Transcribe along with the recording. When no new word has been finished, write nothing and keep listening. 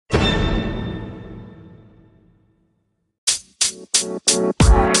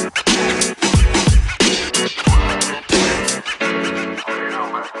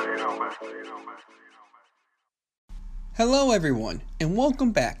Hello everyone, and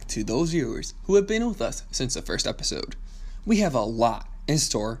welcome back to those viewers who have been with us since the first episode. We have a lot in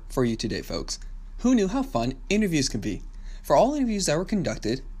store for you today, folks. Who knew how fun interviews can be? For all interviews that were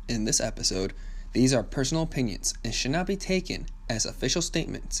conducted in this episode, these are personal opinions and should not be taken as official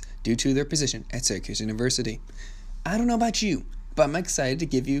statements due to their position at Syracuse University. I don't know about you, but I'm excited to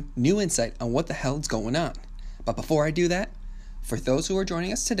give you new insight on what the hell is going on. But before I do that, for those who are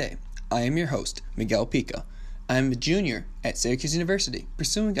joining us today, I am your host, Miguel Pica. I am a junior at Syracuse University,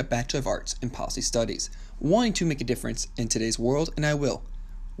 pursuing a Bachelor of Arts in Policy Studies, wanting to make a difference in today's world, and I will,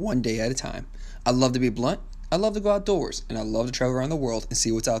 one day at a time. I love to be blunt, I love to go outdoors, and I love to travel around the world and see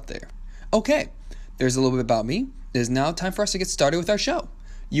what's out there. Okay, there's a little bit about me. It is now time for us to get started with our show.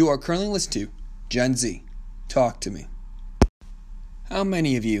 You are currently listening to Gen Z. Talk to me. How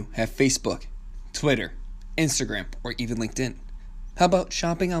many of you have Facebook, Twitter, Instagram, or even LinkedIn? How about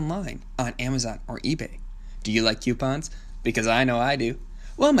shopping online on Amazon or eBay? Do you like coupons? Because I know I do.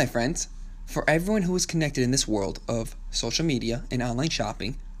 Well, my friends, for everyone who is connected in this world of social media and online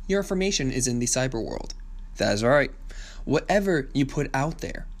shopping, your information is in the cyber world. That is right. Whatever you put out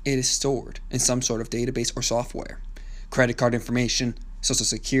there, it is stored in some sort of database or software. Credit card information, social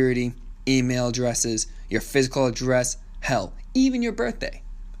security, email addresses, your physical address, hell, even your birthday.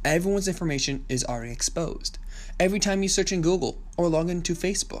 Everyone's information is already exposed. Every time you search in Google or log into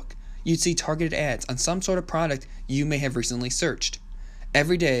Facebook, you'd see targeted ads on some sort of product you may have recently searched.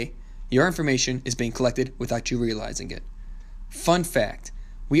 Every day, your information is being collected without you realizing it. Fun fact,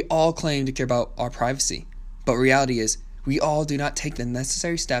 we all claim to care about our privacy, but reality is we all do not take the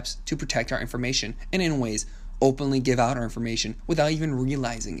necessary steps to protect our information and in ways openly give out our information without even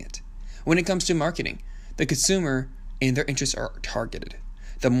realizing it. When it comes to marketing, the consumer and their interests are targeted.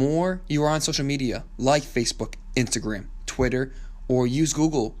 The more you are on social media like Facebook, Instagram, Twitter, or use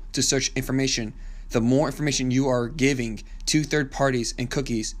Google to search information, the more information you are giving to third parties and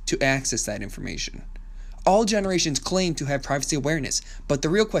cookies to access that information. All generations claim to have privacy awareness, but the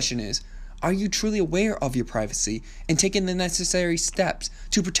real question is, are you truly aware of your privacy and taking the necessary steps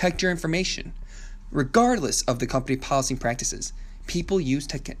to protect your information? Regardless of the company policy and practices, people use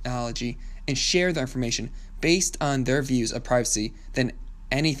technology and share their information based on their views of privacy than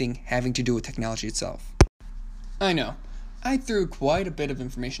anything having to do with technology itself. I know. I threw quite a bit of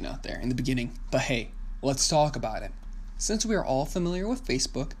information out there in the beginning, but hey, let's talk about it. Since we are all familiar with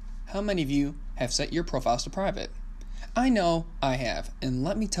Facebook, how many of you have set your profiles to private? I know I have, and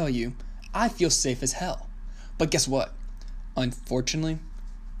let me tell you, I feel safe as hell. But guess what? Unfortunately,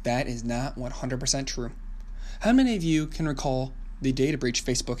 that is not 100% true. How many of you can recall the data breach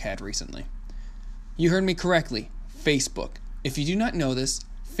Facebook had recently? You heard me correctly, Facebook. If you do not know this,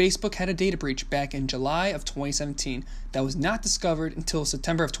 Facebook had a data breach back in July of 2017 that was not discovered until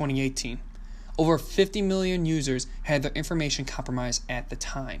September of 2018. Over 50 million users had their information compromised at the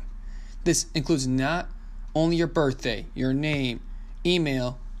time. This includes not only your birthday, your name,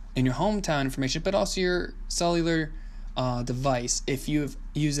 email, and your hometown information, but also your cellular device if you have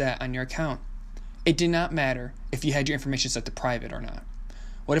used that on your account. It did not matter if you had your information set to private or not.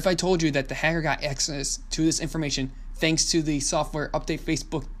 What if I told you that the hacker got access to this information thanks to the software update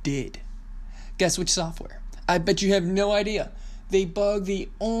Facebook did? Guess which software? I bet you have no idea. They bugged the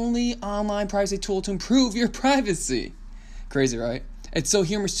only online privacy tool to improve your privacy. Crazy, right? It's so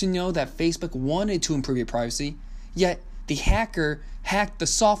humorous to know that Facebook wanted to improve your privacy, yet the hacker hacked the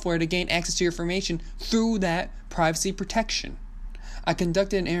software to gain access to your information through that privacy protection. I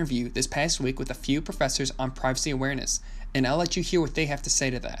conducted an interview this past week with a few professors on privacy awareness, and I'll let you hear what they have to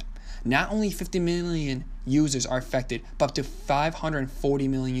say to that. Not only 50 million users are affected, but up to 540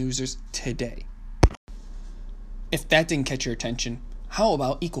 million users today. If that didn't catch your attention, how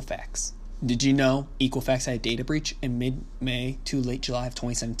about Equifax? Did you know Equifax had a data breach in mid-May to late July of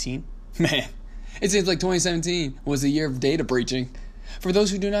 2017? Man, it seems like 2017 was the year of data breaching. For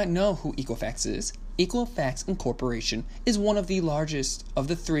those who do not know who Equifax is, Equifax Incorporation is one of the largest of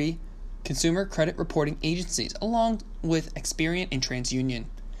the three consumer credit reporting agencies, along with Experian and TransUnion.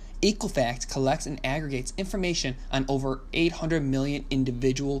 Equifax collects and aggregates information on over 800 million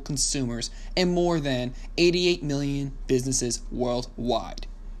individual consumers and more than 88 million businesses worldwide.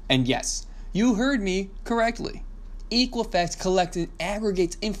 And yes, you heard me correctly. Equifax collects and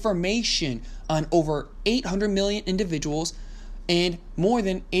aggregates information on over 800 million individuals and more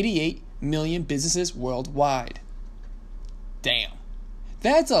than 88 million businesses worldwide. Damn,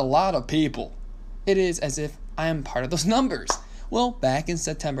 that's a lot of people. It is as if I am part of those numbers. Well, back in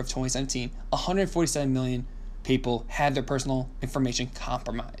September of 2017, 147 million people had their personal information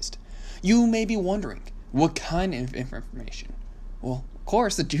compromised. You may be wondering, what kind of information? Well, of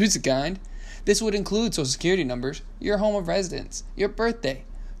course, the juicy kind. This would include social security numbers, your home of residence, your birthday,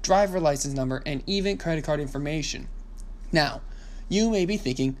 driver license number, and even credit card information. Now, you may be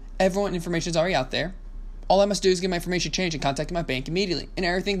thinking, everyone's information is already out there. All I must do is get my information changed and contact my bank immediately, and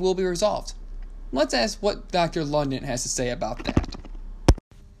everything will be resolved. Let's ask what Dr. London has to say about that.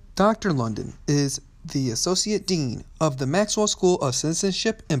 Dr. London is the Associate Dean of the Maxwell School of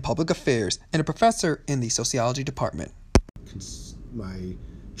Citizenship and Public Affairs and a professor in the Sociology Department. My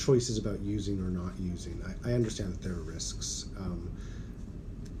choices about using or not using. I understand that there are risks.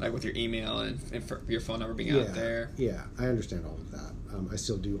 Like with your email and your phone number being out there? Yeah, I understand all of that. I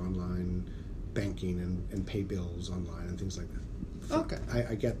still do online banking and pay bills online and things like that. Okay.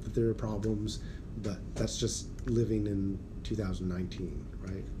 I get that there are problems, but that's just living in 2019,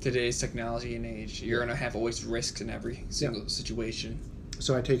 right? Today's technology and age, you're going to have always risks in every single situation.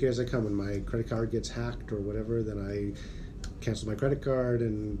 So I take it as I come. When my credit card gets hacked or whatever, then I cancel my credit card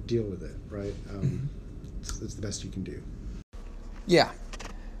and deal with it, right? It's the best you can do. Yeah,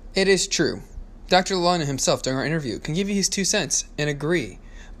 it is true. Dr. London himself, during our interview, can give you his 2 cents and agree.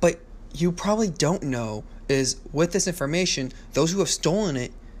 But you probably don't know is with this information, those who have stolen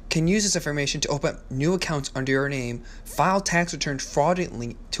it can use this information to open up new accounts under your name, file tax returns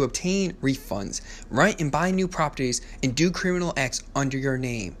fraudulently to obtain refunds, rent and buy new properties, and do criminal acts under your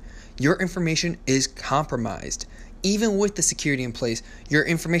name. Your information is compromised. Even with the security in place, your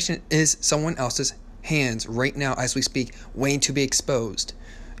information is someone else's hands right now as we speak, waiting to be exposed.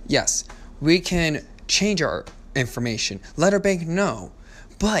 Yes, we can change our information, let our bank know,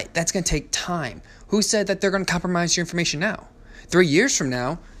 but that's going to take time. Who said that they're going to compromise your information now? 3 years from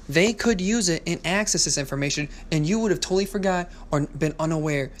now, they could use it and access this information, and you would have totally forgot or been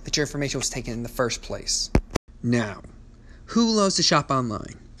unaware that your information was taken in the first place. Now, who loves to shop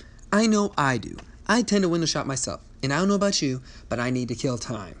online? I know I do. I tend to window shop myself, and I don't know about you, but I need to kill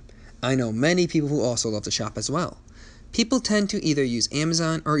time. I know many people who also love to shop as well. People tend to either use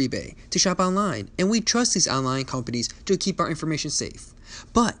Amazon or eBay to shop online, and we trust these online companies to keep our information safe.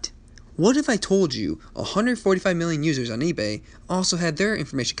 But what if I told you 145 million users on eBay also had their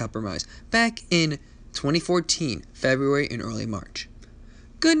information compromised back in 2014, February and early March?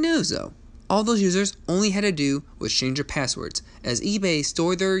 Good news though. All those users only had to do was change their passwords, as eBay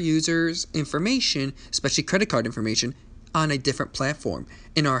stored their users' information, especially credit card information, on a different platform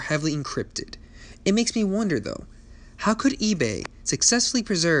and are heavily encrypted. It makes me wonder though, how could eBay successfully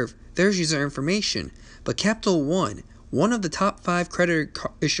preserve their user information, but Capital one of the top 5 credit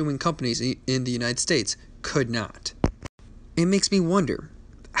issuing companies in the United States, could not? It makes me wonder,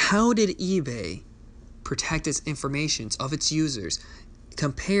 how did eBay protect its information of its users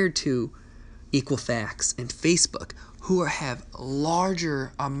compared to Equifax and Facebook, who have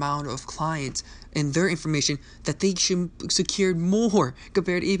larger amount of clients and their information that they should secured more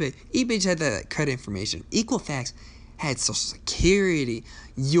compared to eBay? eBay just had that credit information. Equifax had social security,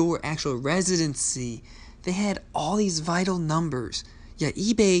 your actual residency. They had all these vital numbers. Yet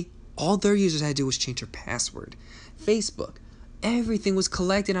eBay, all their users had to do was change their password. Facebook, everything was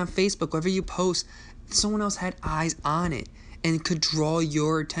collected on Facebook. Whatever you post, someone else had eyes on it and could draw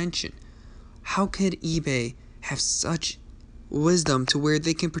your attention. How could eBay have such wisdom to where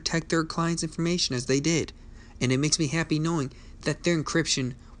they can protect their clients' information as they did? And it makes me happy knowing that their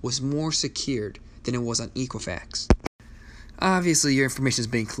encryption was more secured than it was on Equifax. Obviously, your information is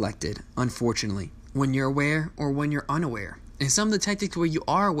being collected, unfortunately, when you're aware or when you're unaware. And some of the tactics where you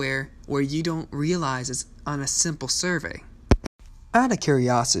are aware, where you don't realize it's on a simple survey. Out of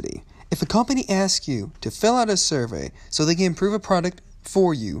curiosity, if a company asks you to fill out a survey so they can improve a product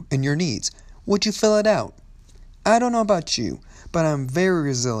for you and your needs, would you fill it out? I don't know about you, but I'm very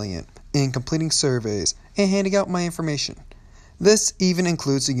resilient in completing surveys and handing out my information. This even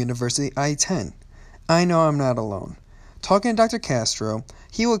includes the university I attend. I know I'm not alone. Talking to Dr. Castro,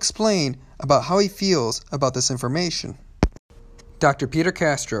 he will explain about how he feels about this information. Dr. Peter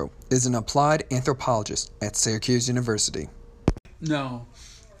Castro is an applied anthropologist at Syracuse University. No.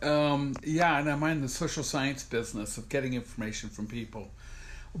 And I'm in the social science business of getting information from people.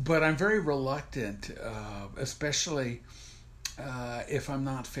 But I'm very reluctant, especially if I'm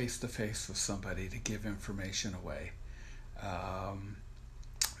not face-to-face with somebody, to give information away.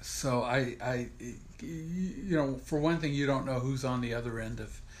 So I, for one thing, you don't know who's on the other end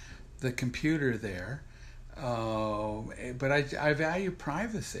of the computer there. But I value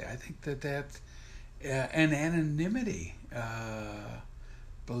privacy. I think that's and anonymity.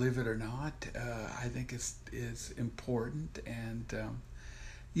 Believe it or not, I think is important. And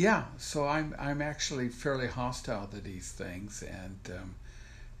so I'm actually fairly hostile to these things, and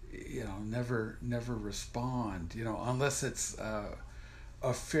never respond. Unless it's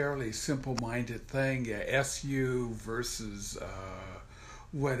a fairly simple-minded thing. Yeah, SU versus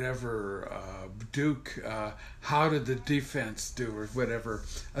whatever Duke. How did the defense do, or whatever?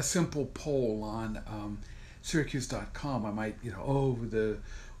 A simple poll on Syracuse.com. I might, the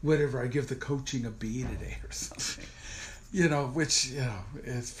whatever. I give the coaching a B today or something. Which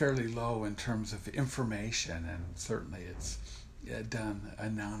is fairly low in terms of information, and certainly it's done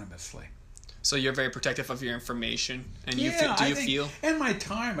anonymously. So you're very protective of your information, and do you feel? And my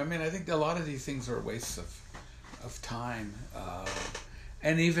time. I mean, I think a lot of these things are wastes of time,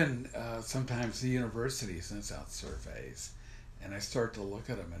 and even sometimes the university sends out surveys, and I start to look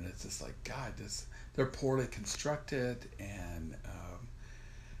at them, and it's just like, God, they're poorly constructed, and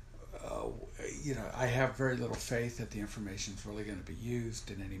I have very little faith that the information is really going to be used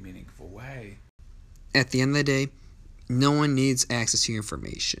in any meaningful way. At the end of the day, no one needs access to your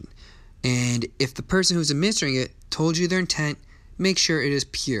information. And if the person who's administering it told you their intent, make sure it is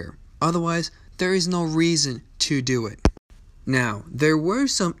pure. Otherwise, there is no reason to do it. Now, there were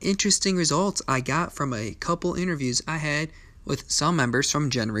some interesting results I got from a couple interviews I had with some members from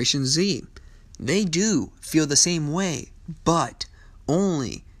Generation Z. They do feel the same way, but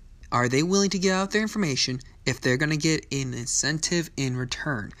only are they willing to give out their information if they're going to get an incentive in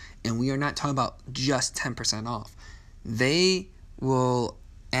return. And we are not talking about just 10% off. They will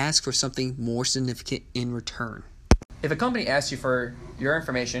ask for something more significant in return. If a company asks you for your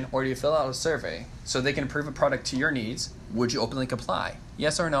information or do you fill out a survey so they can improve a product to your needs, would you openly comply?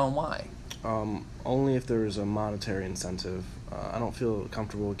 Yes or no, and why? Only if there is a monetary incentive. I don't feel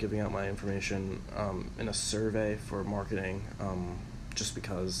comfortable giving out my information in a survey for marketing just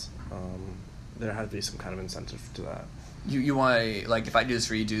because there had to be some kind of incentive to that. You want to, like, if I do this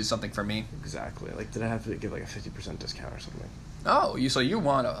for you, do something for me? Exactly. Like, did I have to give, like, a 50% discount or something? Oh, so you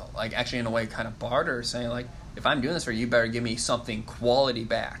want to, like, actually in a way kind of barter, saying, like, if I'm doing this for you, you better give me something quality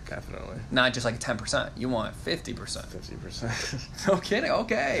back. Definitely. Not just like 10%. You want 50%. 50%. No kidding?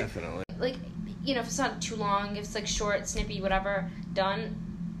 Okay. Definitely. Like, if it's not too long, if it's, like, short, snippy, whatever, done,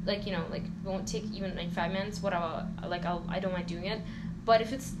 like, like, it won't take even, like, 5 minutes, whatever, like, I don't mind doing it. But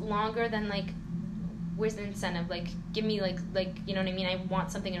if it's longer, then, like, where's the incentive? Like, give me, like, you know what I mean? I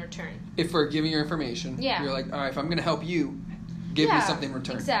want something in return. If we're giving your information, yeah, you're like, all right, if I'm going to help you, give me something in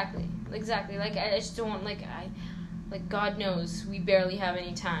return. Exactly. Like, I just don't want, like, God knows we barely have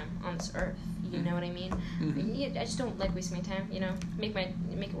any time on this earth. You know what I mean? Mm-hmm. I just don't like wasting my time, make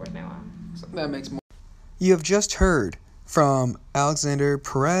it worth my while. So that makes more. You have just heard from Alexander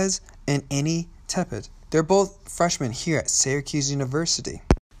Perez and Annie Tepet. They're both freshmen here at Syracuse University.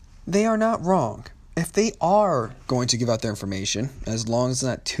 They are not wrong. If they are going to give out their information, as long as it's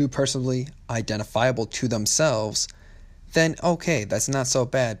not too personally identifiable to themselves, then okay, that's not so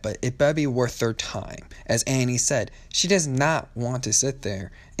bad, but it better be worth their time. As Annie said, she does not want to sit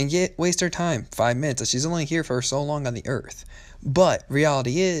there and waste her time 5 minutes, as she's only here for so long on the earth. But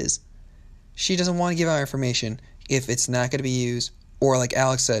reality is, she doesn't want to give out information if it's not going to be used, or like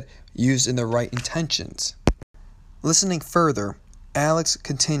Alex said, used in the right intentions. Listening further, Alex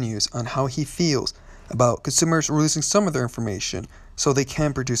continues on how he feels about consumers releasing some of their information so they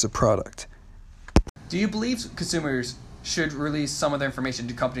can produce a product. Do you believe consumers should release some of their information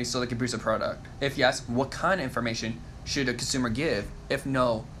to companies so they can produce a product? If yes, what kind of information should a consumer give? If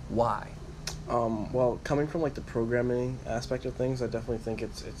no, why? Well, coming from like the programming aspect of things, I definitely think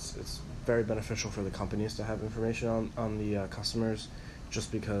it's very beneficial for the companies to have information on the customers,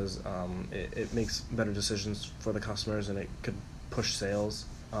 just because it makes better decisions for the customers and it could push sales.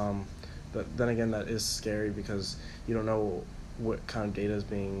 But then again, that is scary because you don't know what kind of data is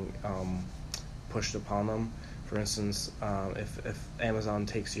being pushed upon them. For instance, if Amazon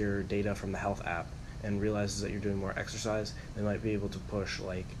takes your data from the health app and realizes that you're doing more exercise, they might be able to push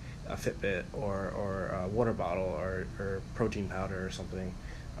like a Fitbit or a water bottle or protein powder or something.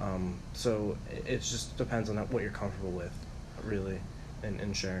 So it just depends on what you're comfortable with, really,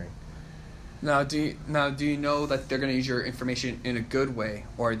 in sharing. Now, do you know that they're going to use your information in a good way,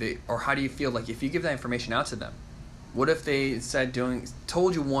 or how do you feel like if you give that information out to them? What if they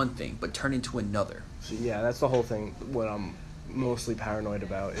told you one thing but turned into another? So yeah, that's the whole thing. What I'm mostly paranoid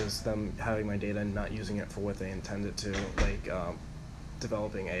about is them having my data and not using it for what they intend it to, like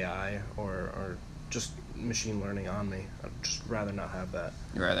developing AI or just machine learning on me. I'd just rather not have that.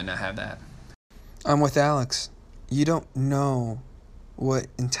 You'd rather not have that. I'm with Alex. You don't know what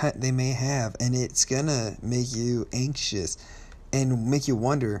intent they may have, and it's gonna make you anxious and make you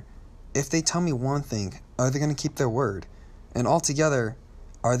wonder, if they tell me one thing, are they gonna keep their word? And altogether,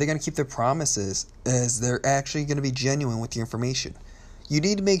 are they gonna keep their promises, as they're actually gonna be genuine with your information? You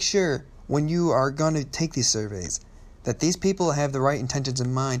need to make sure when you are gonna take these surveys that these people have the right intentions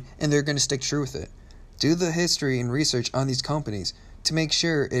in mind and they're going to stick true with it. Do the history and research on these companies to make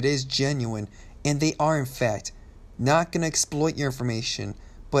sure it is genuine and they are, in fact, not going to exploit your information,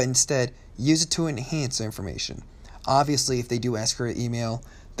 but instead use it to enhance the information. Obviously, if they do ask for an email,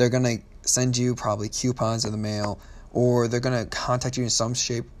 they're going to send you probably coupons in the mail, or they're going to contact you in some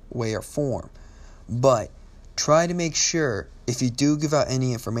shape, way, or form. But try to make sure if you do give out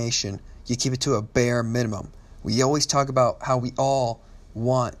any information, you keep it to a bare minimum. We always talk about how we all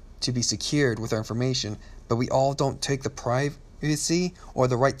want to be secured with our information, but we all don't take the privacy or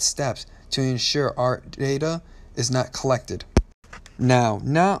the right steps to ensure our data is not collected. Now,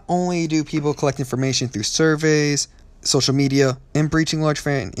 not only do people collect information through surveys, social media, and breaching large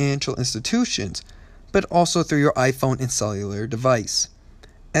financial institutions, but also through your iPhone and cellular device.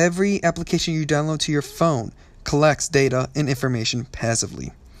 Every application you download to your phone collects data and information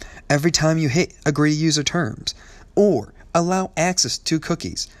passively. Every time you hit agree user terms or allow access to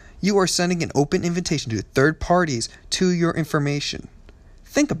cookies, you are sending an open invitation to third parties to your information.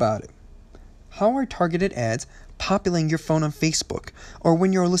 Think about it. How are targeted ads populating your phone on Facebook, or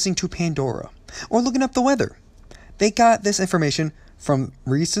when you're listening to Pandora, or looking up the weather? They got this information from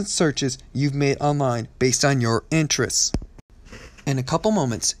recent searches you've made online based on your interests. In a couple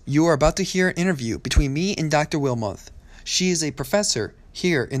moments, you are about to hear an interview between me and Dr. Wilmoth. She is a professor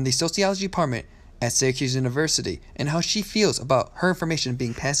here in the sociology department at Syracuse University, and how she feels about her information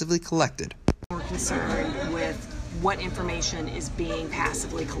being passively collected. More concerned with what information is being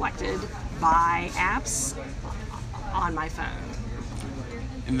passively collected by apps on my phone.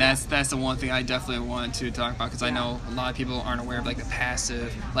 And that's the one thing I definitely wanted to talk about, because I know a lot of people aren't aware of like the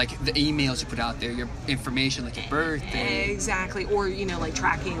passive, like the emails you put out there, your information, like your birthday. Exactly, or like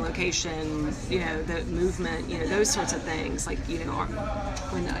tracking location, the movement, those sorts of things. Like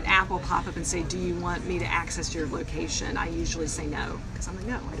when an app will pop up and say, "Do you want me to access your location?" I usually say no, because I'm like,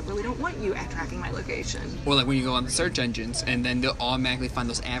 no, I really don't want you tracking my location. Or like when you go on the search engines, and then they'll automatically find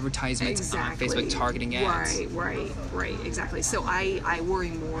those advertisements on Facebook targeting ads. Right, exactly. So I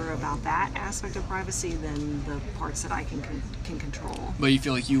worry more about that aspect of privacy than the parts that I can control. But you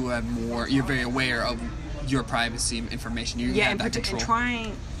feel like you have more, you're very aware of your privacy information. You have that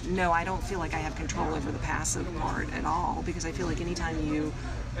control. No, I don't feel like I have control over the passive part at all, because I feel like anytime you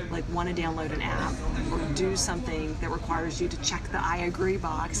want to download an app or do something that requires you to check the I agree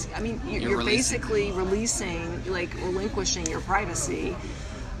box, I mean, you're basically relinquishing your privacy.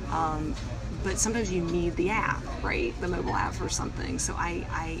 But sometimes you need the app, right? The mobile app for something. So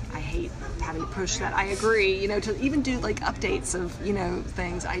I hate having to push that I agree, to even do updates of,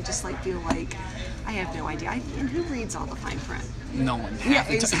 things. I just feel like I have no idea. And who reads all the fine print? No one.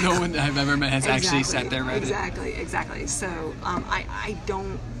 Exactly. No one I've ever met has actually sat there read it. Exactly. So I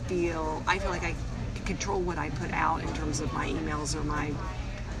feel like I can control what I put out in terms of my emails or my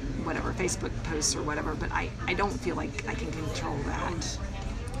whatever, Facebook posts or whatever, but I don't feel like I can control that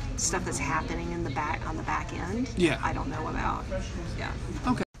stuff that's happening on the back end. Yeah. I don't know about. Yeah.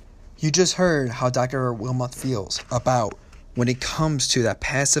 Okay. You just heard how Dr. Wilmoth feels about when it comes to that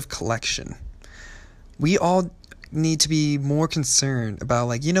passive collection. We all need to be more concerned about,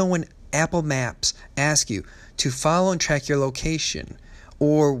 when Apple Maps ask you to follow and track your location,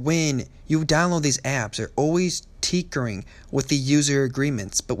 or when you download these apps, they're always tinkering with the user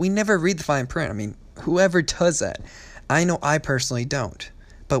agreements, but we never read the fine print. I mean, whoever does that? I know I personally don't.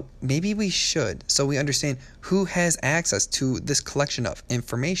 But maybe we should, so we understand who has access to this collection of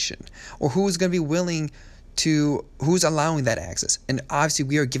information, or who's going to be who's allowing that access. And obviously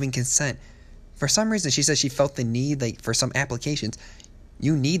we are giving consent. For some reason, she says she felt the need, for some applications,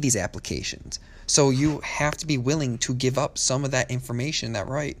 you need these applications. So you have to be willing to give up some of that information, that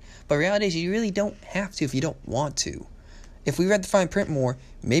right. But reality is you really don't have to if you don't want to. If we read the fine print more,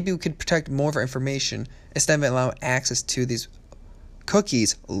 maybe we could protect more of our information instead of allowing access to these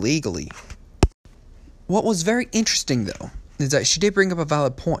cookies legally. What was very interesting, though, is that she did bring up a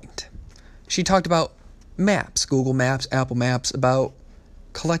valid point. She talked about maps, Google Maps, Apple Maps, about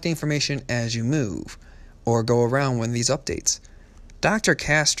collecting information as you move or go around when these updates. Dr.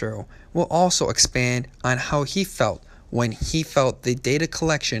 Castro will also expand on how he felt when he felt the data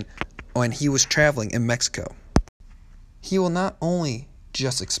collection when he was traveling in Mexico. He will not only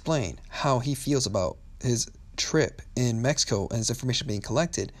just explain how he feels about his trip in Mexico and his information being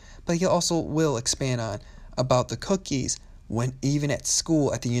collected, but he also will expand on about the cookies when even at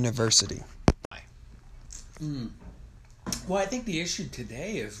school at the university. Well, I think the issue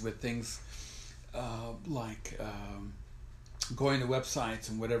today is with things going to websites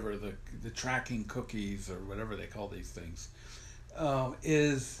and whatever, the tracking cookies or whatever they call these things.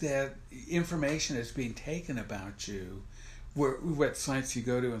 is that information is being taken about you, what sites you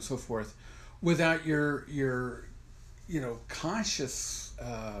go to and so forth, without your conscious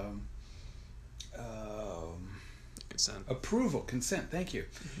consent. Thank you.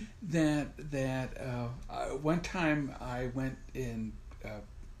 One time I went in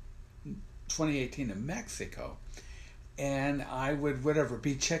 2018 to Mexico, and I would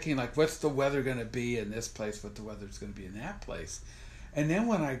be checking like what's the weather going to be in this place, what the weather's going to be in that place, and then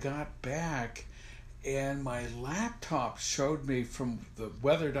when I got back, and my laptop showed me from the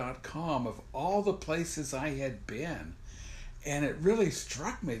weather.com of all the places I had been, and it really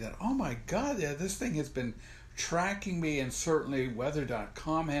struck me that, oh my God, yeah, this thing has been tracking me, and certainly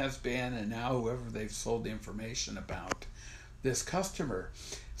weather.com has been, and now whoever they've sold the information about this customer.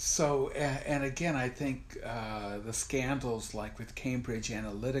 So, and again, I think the scandals like with Cambridge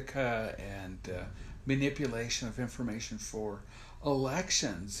Analytica and manipulation of information for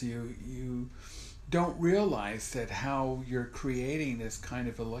elections, you don't realize that how you're creating this kind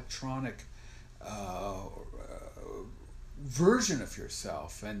of electronic version of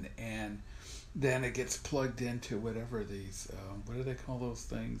yourself, and then it gets plugged into whatever these what do they call those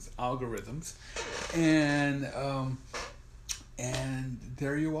things, algorithms, and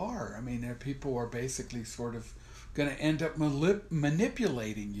there you are. I mean, there people are basically sort of going to end up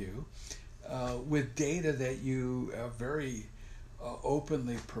manipulating you with data that you very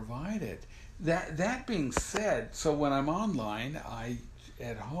openly provided. That being said, so when I'm online,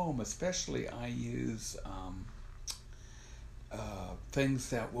 at home especially, I use things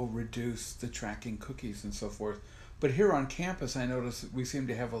that will reduce the tracking cookies and so forth. But here on campus, I notice we seem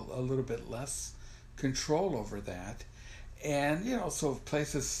to have a little bit less control over that. And, so if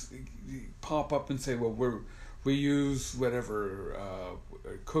places pop up and say, well, we use whatever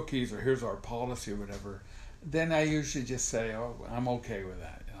cookies, or here's our policy or whatever, then I usually just say, oh, I'm okay with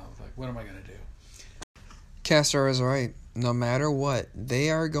that. Like, what am I going to do? Castor is right. No matter what, they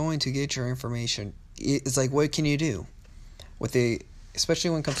are going to get your information. It's like, what can you do?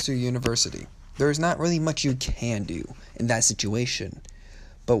 Especially when it comes to university, there's not really much you can do in that situation.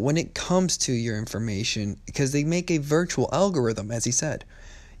 But when it comes to your information, because they make a virtual algorithm, as he said,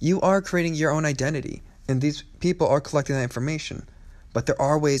 you are creating your own identity, and these people are collecting that information. But there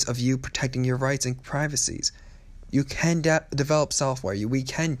are ways of you protecting your rights and privacies. You can develop software. We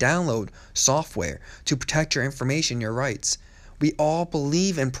can download software to protect your information, your rights. We all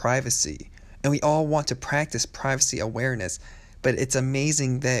believe in privacy, and we all want to practice privacy awareness. But it's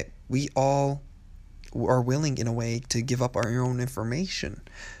amazing that we all are willing, in a way, to give up our own information.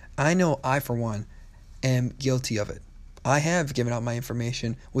 I know I, for one, am guilty of it. I have given out my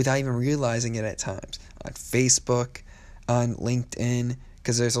information without even realizing it at times. On Facebook, on LinkedIn,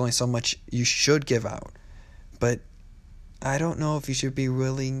 because there's only so much you should give out. But I don't know if you should be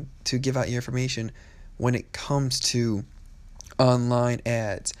willing to give out your information when it comes to online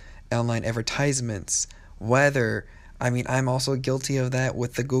ads, online advertisements, weather. I'm also guilty of that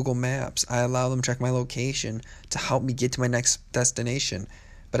with the Google Maps. I allow them to track my location to help me get to my next destination.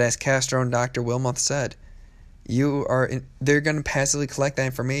 But as Castro and Dr. Wilmoth said, they're going to passively collect that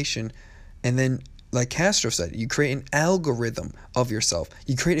information, and then, like Castro said, you create an algorithm of yourself.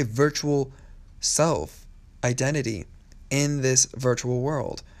 You create a virtual self identity in this virtual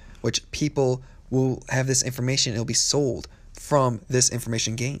world, which people will have this information. It'll be sold from this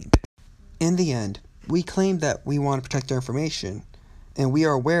information gained. In the end, we claim that we want to protect our information, and we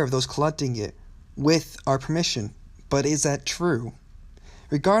are aware of those collecting it with our permission. But is that true?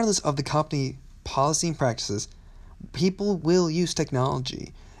 Regardless of the company policy and practices, people will use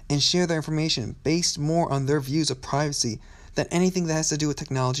technology and share their information based more on their views of privacy than anything that has to do with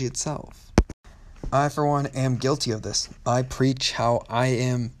technology itself. I, for one, am guilty of this. I preach how I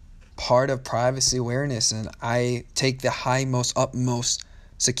am part of privacy awareness, and I take the utmost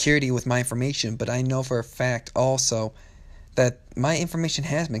security with my information, but I know for a fact also that my information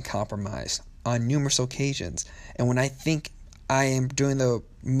has been compromised on numerous occasions. And when I think I am doing the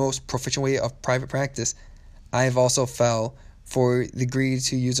most proficient way of private practice, I have also fell for the greedy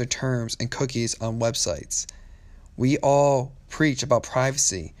to user terms and cookies on websites. We all preach about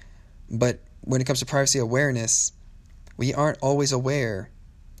privacy, but when it comes to privacy awareness, we aren't always aware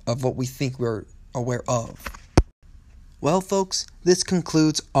of what we think we're aware of. Well, folks, this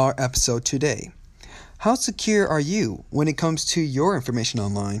concludes our episode today. How secure are you when it comes to your information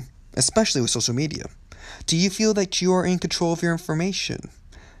online, especially with social media? Do you feel that you are in control of your information?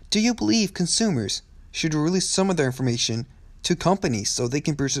 Do you believe consumers should release some of their information to companies so they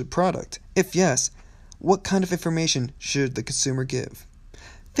can purchase a product? If yes, what kind of information should the consumer give?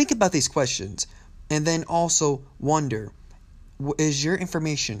 Think about these questions, and then also wonder, Is your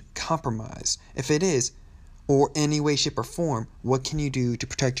information compromised? If it is, or any way, shape, or form, what can you do to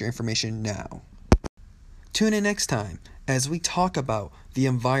protect your information now? Tune in next time as we talk about the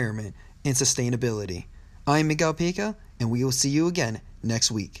environment and sustainability. I'm Miguel Pica, and we will see you again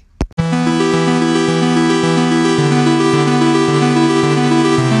next week.